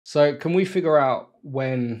So can we figure out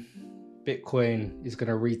when Bitcoin is going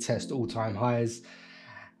to retest all-time highs,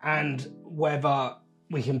 and whether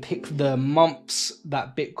we can pick the months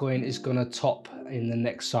that Bitcoin is going to top in the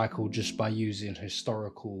next cycle just by using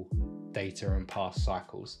historical data and past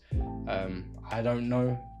cycles? I don't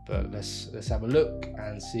know, but let's have a look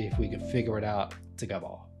and see if we can figure it out together.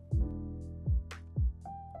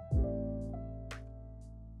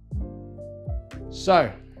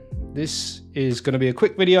 So this is going to be a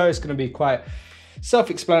quick video. It's going to be quite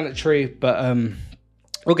self-explanatory, but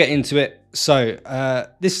we'll get into it. So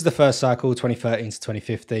this is the first cycle, 2013 to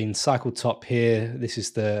 2015. Cycle top here. This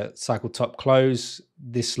is the cycle top close.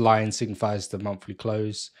 This line signifies the monthly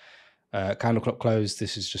close. Candle clock close.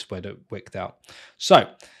 This is just where it wicked out. So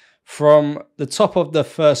from the top of the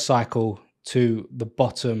first cycle to the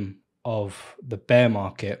bottom of the bear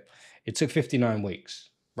market, it took 59 weeks,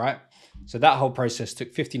 right? So that whole process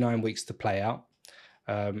took 59 weeks to play out.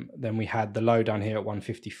 Then we had the low down here at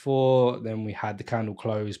 154. Then we had the candle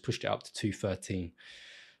close, pushed it up to 213.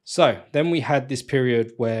 So then we had this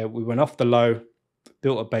period where we went off the low,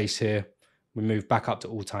 built a base here. We moved back up to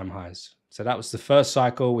all-time highs. So that was the first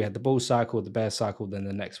cycle. We had the bull cycle, the bear cycle, then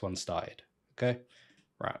the next one started. Okay,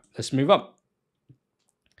 right, let's move up.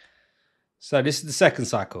 So this is the second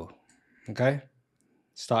cycle. Okay,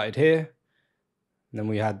 started here. And then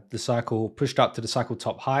we had the cycle pushed up to the cycle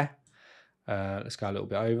top high. Let's go a little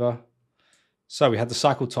bit over. So we had the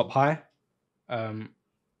cycle top high.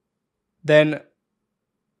 Then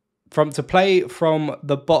to play from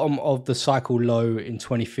the bottom of the cycle low in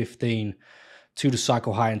 2015 to the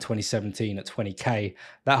cycle high in 2017 at 20K,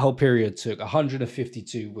 that whole period took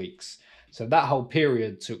 152 weeks. So that whole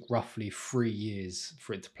period took roughly 3 years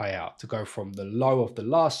for it to play out, to go from the low of the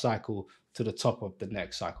last cycle to the top of the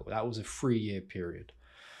next cycle. That was a 3-year period.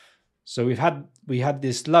 So we had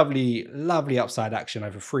this lovely upside action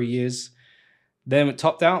over 3 years. Then it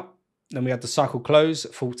topped out. Then we had the cycle close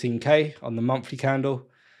at 14K on the monthly candle.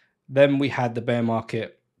 Then we had the bear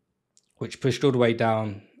market, which pushed all the way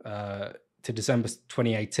down to December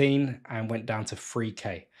 2018 and went down to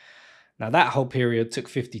 3K. Now that whole period took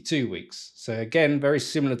 52 weeks. So again, very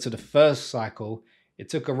similar to the first cycle, it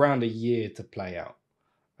took around a year to play out.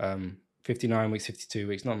 59 weeks, 52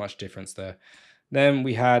 weeks, not much difference there. Then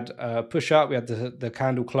we had a push up. We had the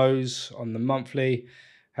candle close on the monthly,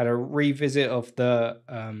 had a revisit of the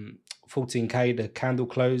 14K, the candle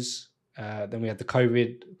close. Then we had the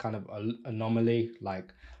COVID kind of anomaly.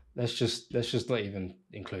 Like, let's just not even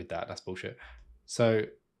include that. That's bullshit. So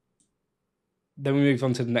then we moved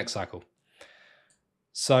on to the next cycle.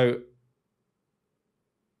 So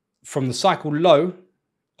from the cycle low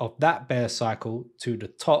of that bear cycle to the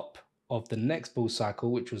top of the next bull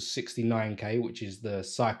cycle, which was 69K, which is the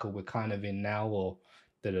cycle we're kind of in now, or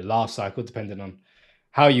the last cycle, depending on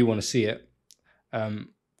how you want to see it.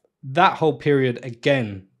 That whole period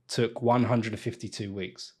again took 152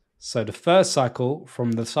 weeks. So the first cycle,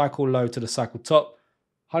 from the cycle low to the cycle top,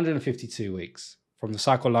 152 weeks. From the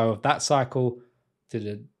cycle low of that cycle to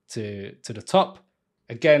the top,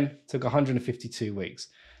 again, took 152 weeks.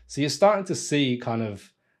 So you're starting to see kind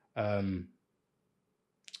of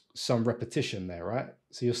some repetition there, right?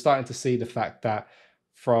 So you're starting to see the fact that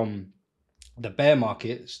from the bear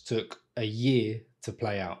markets took a year to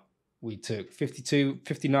play out. We took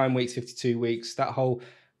 59 weeks, 52 weeks, that whole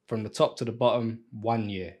from the top to the bottom, 1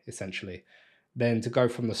 year essentially. Then to go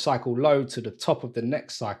from the cycle low to the top of the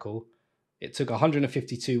next cycle, it took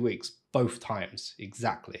 152 weeks both times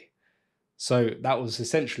exactly. So that was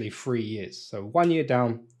essentially 3 years. So 1 year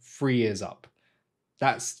down, 3 years up.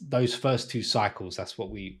 That's those first two cycles. That's what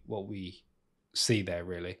we see there,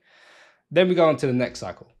 really. Then we go on to the next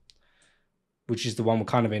cycle, which is the one we're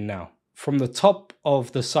kind of in now. From the top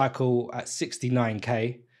of the cycle at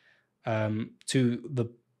 69K to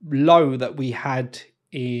the low that we had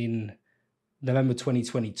in November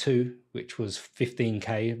 2022, which was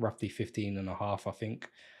 15K, roughly 15 and a half, I think.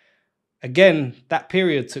 Again, that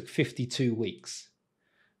period took 52 weeks.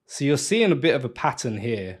 So you're seeing a bit of a pattern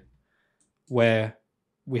here where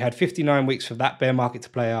we had 59 weeks for that bear market to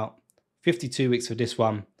play out, 52 weeks for this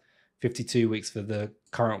one, 52 weeks for the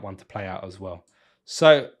current one to play out as well.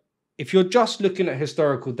 So if you're just looking at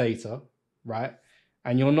historical data, right,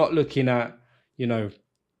 and you're not looking at, you're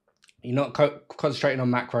not concentrating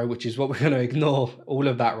on macro, which is what we're going to ignore all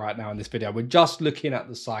of that right now in this video. We're just looking at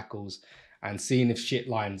the cycles and seeing if shit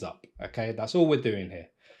lines up, okay? That's all we're doing here.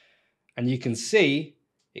 And you can see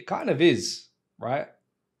it kind of is, right?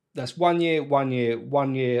 That's 1 year, 1 year,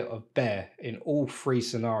 1 year of bear in all three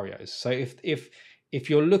scenarios. So if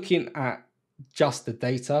you're looking at just the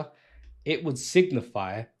data, it would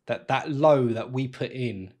signify that that low that we put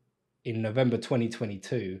in in November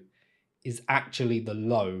 2022 is actually the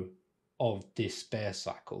low of this bear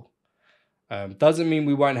cycle. Doesn't mean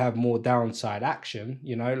we won't have more downside action,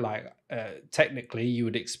 you know, like technically you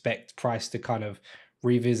would expect price to kind of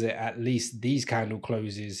revisit at least these candle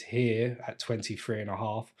closes here at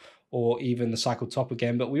 23.5, or even the cycle top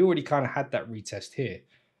again, but we already kind of had that retest here.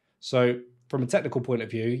 So from a technical point of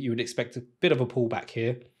view, you would expect a bit of a pullback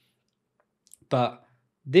here, but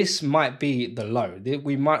this might be the low.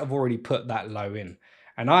 We might have already put that low in.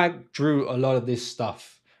 And I drew a lot of this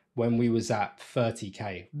stuff when we was at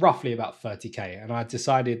 30K, roughly about 30K. And I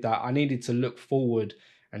decided that I needed to look forward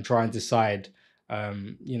and try and decide,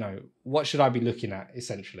 you know, what should I be looking at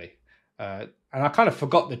essentially? And I kind of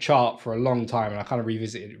forgot the chart for a long time, and I kind of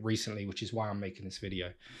revisited it recently, which is why I'm making this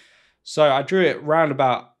video. So I drew it round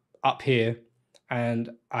about up here,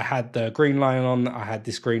 and I had the green line on. I had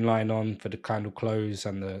this green line on for the candle close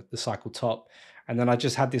and the cycle top. And then I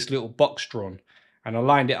just had this little box drawn, and I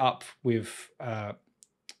lined it up with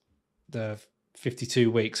the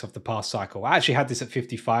 52 weeks of the past cycle. I actually had this at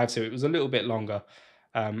 55, so it was a little bit longer.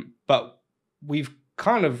 But we've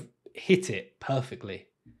kind of hit it perfectly.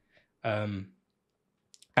 And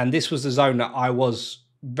this was the zone that I was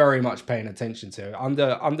very much paying attention to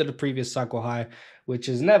under the previous cycle high, which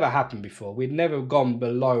has never happened before. We'd never gone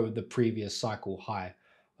below the previous cycle high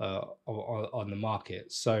on the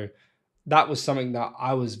market. So that was something that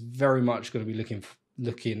I was very much going to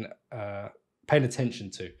be paying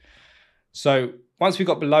attention to. So once we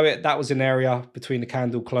got below it, that was an area between the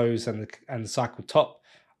candle close and the cycle top.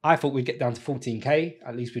 I thought we'd get down to 14K.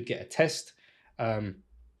 At least we'd get a test.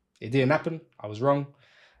 It didn't happen. I was wrong.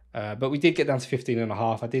 But we did get down to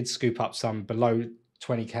 15.5. I did scoop up some below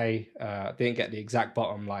 20K. Didn't get the exact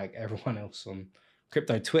bottom like everyone else on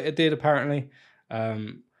crypto Twitter did, apparently.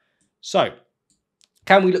 So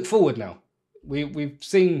can we look forward now? We've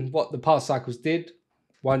seen what the past cycles did.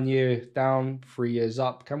 1 year down, 3 years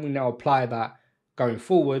up. Can we now apply that going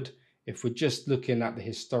forward if we're just looking at the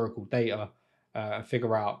historical data and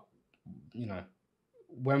figure out, you know,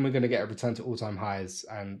 when we're going to get a return to all-time highs,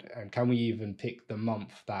 and can we even pick the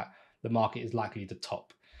month that the market is likely to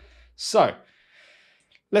top? So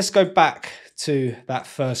let's go back to that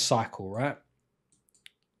first cycle, right?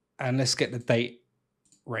 And let's get the date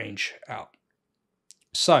range out.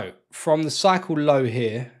 So from the cycle low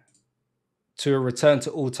here to a return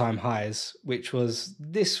to all-time highs, which was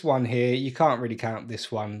this one here. You can't really count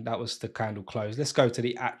this one. That was the candle close. Let's go to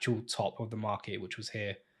the actual top of the market, which was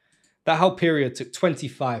here. That whole period took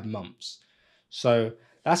 25 months. So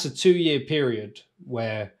that's a 2-year period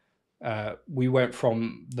where we went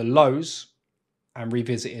from the lows and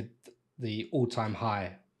revisited the all-time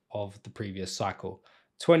high of the previous cycle.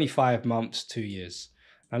 25 months, 2 years.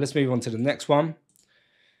 Now let's move on to the next one.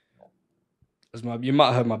 You might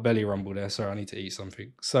have heard my belly rumble there, so I need to eat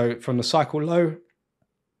something. So from the cycle low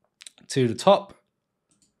to the top,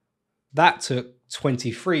 that took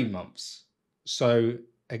 23 months. So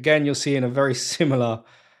again, you're seeing a very similar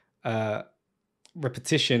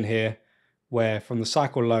repetition here, where from the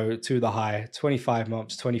cycle low to the high, 25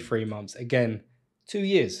 months, 23 months, again, 2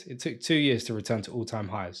 years. It took 2 years to return to all-time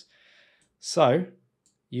highs. So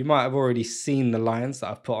you might have already seen the lines that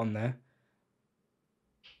I've put on there.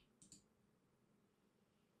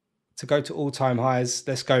 To go to all-time highs,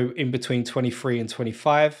 let's go in between 23 and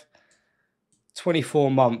 25. 24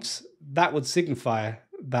 months, that would signal,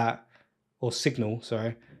 that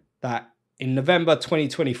in November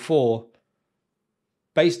 2024,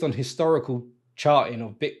 based on historical charting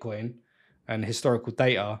of Bitcoin and historical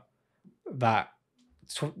data, that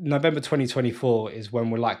November 2024 is when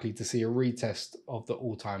we're likely to see a retest of the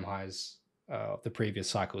all-time highs of the previous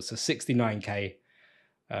cycle. So 69K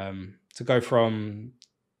to go from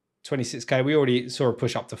 26K. We already saw a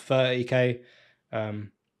push up to 30K.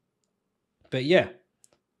 But yeah,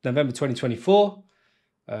 November 2024,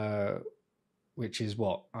 which is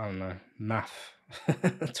what? I don't know, math,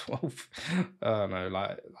 12, I don't know,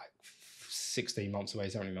 like 16 months away,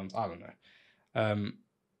 17 months, I don't know.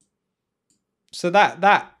 So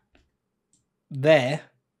that there,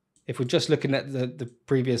 if we're just looking at the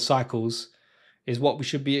previous cycles, is what we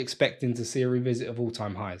should be expecting to see a revisit of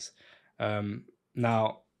all-time highs.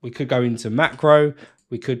 Now, we could go into macro,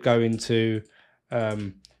 we could go into,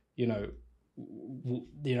 you know,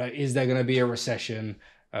 is there going to be a recession?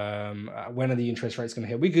 When are the interest rates going to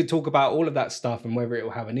hit? We could talk about all of that stuff and whether it will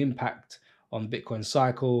have an impact on Bitcoin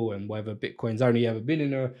cycle, and whether Bitcoin's only ever been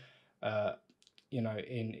in a,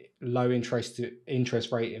 in low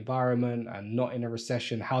interest rate environment and not in a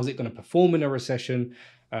recession. How's it going to perform in a recession?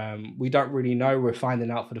 We don't really know. We're finding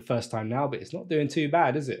out for the first time now, but it's not doing too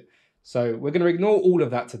bad, is it? So we're going to ignore all of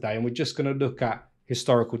that today, and we're just going to look at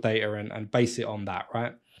historical data and base it on that,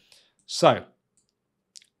 right? So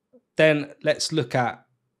then let's look at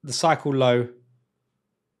the cycle low,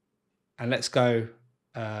 and let's go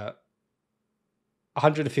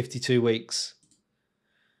 152 weeks.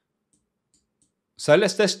 So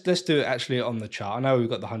let's do it actually on the chart. I know we've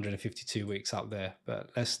got the 152 weeks up there,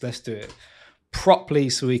 but let's do it properly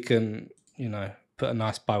so we can, you know, put a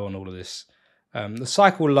nice bow on all of this. The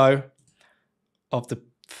cycle low of the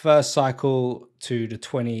first cycle to the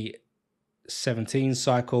 2017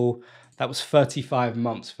 cycle, that was 35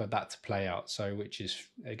 months for that to play out. So which is,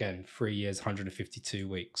 again, 3 years, 152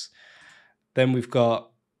 weeks. Then we've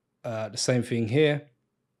got the same thing here.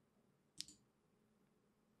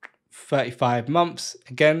 35 months,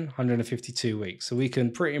 again, 152 weeks. So we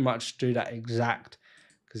can pretty much do that exact,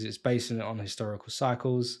 because it's basing it on historical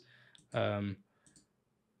cycles.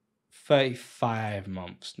 35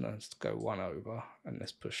 months. No, let's go one over and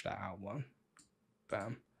let's push that out one.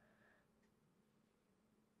 Bam.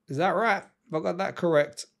 Is that right? Have I got that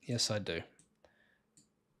correct? Yes, I do.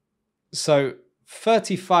 So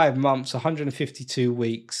 35 months, 152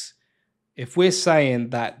 weeks. If we're saying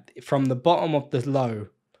that from the bottom of the low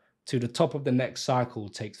to the top of the next cycle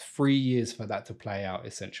takes 3 years for that to play out,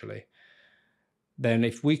 essentially, then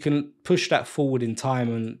if we can push that forward in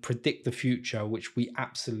time and predict the future, which we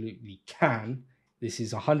absolutely can, this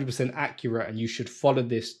is 100% accurate, and you should follow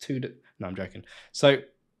this to the... No, I'm joking. So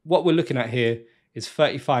what we're looking at here is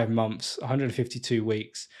 35 months, 152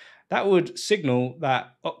 weeks. That would signal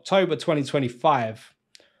that October 2025,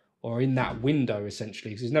 or in that window,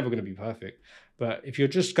 essentially, because it's never going to be perfect. But if you're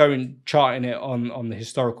just going charting it on the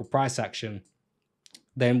historical price action,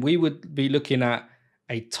 then we would be looking at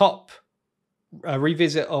a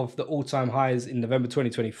revisit of the all-time highs in November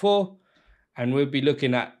 2024, and we'll be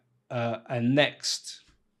looking at a next,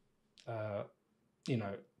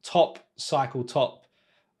 top cycle top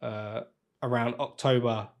around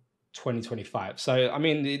October 2025. So, I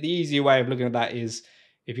mean, the easier way of looking at that is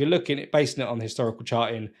if you're looking at basing it on historical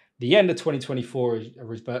charting, the end of 2024 is a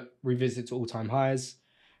revisit to all-time highs,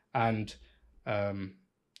 and the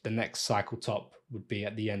next cycle top would be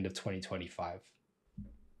at the end of 2025.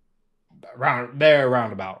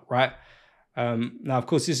 Around about, right? Now, of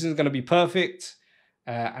course, this isn't going to be perfect.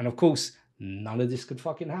 And of course, none of this could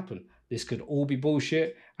fucking happen. This could all be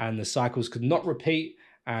bullshit, and the cycles could not repeat.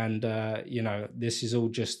 And, this is all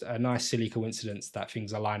just a nice, silly coincidence that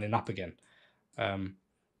things are lining up again.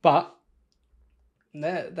 But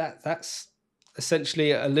that's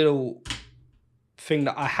essentially a little thing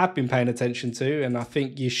that I have been paying attention to, and I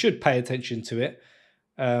think you should pay attention to it.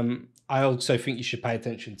 I also think you should pay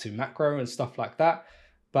attention to macro and stuff like that.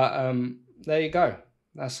 But there you go.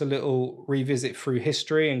 That's a little revisit through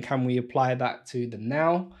history, and can we apply that to the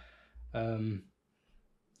now?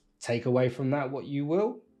 Take away from that what you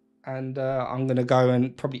will. And I'm going to go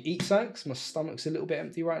and probably eat something because my stomach's a little bit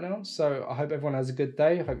empty right now. So I hope everyone has a good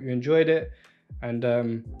day. I hope you enjoyed it. And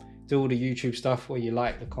do all the YouTube stuff where you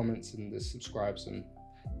like the comments and the subscribes and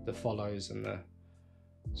the follows and the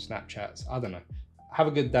Snapchats. I don't know. Have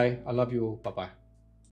a good day. I love you all. Bye-bye.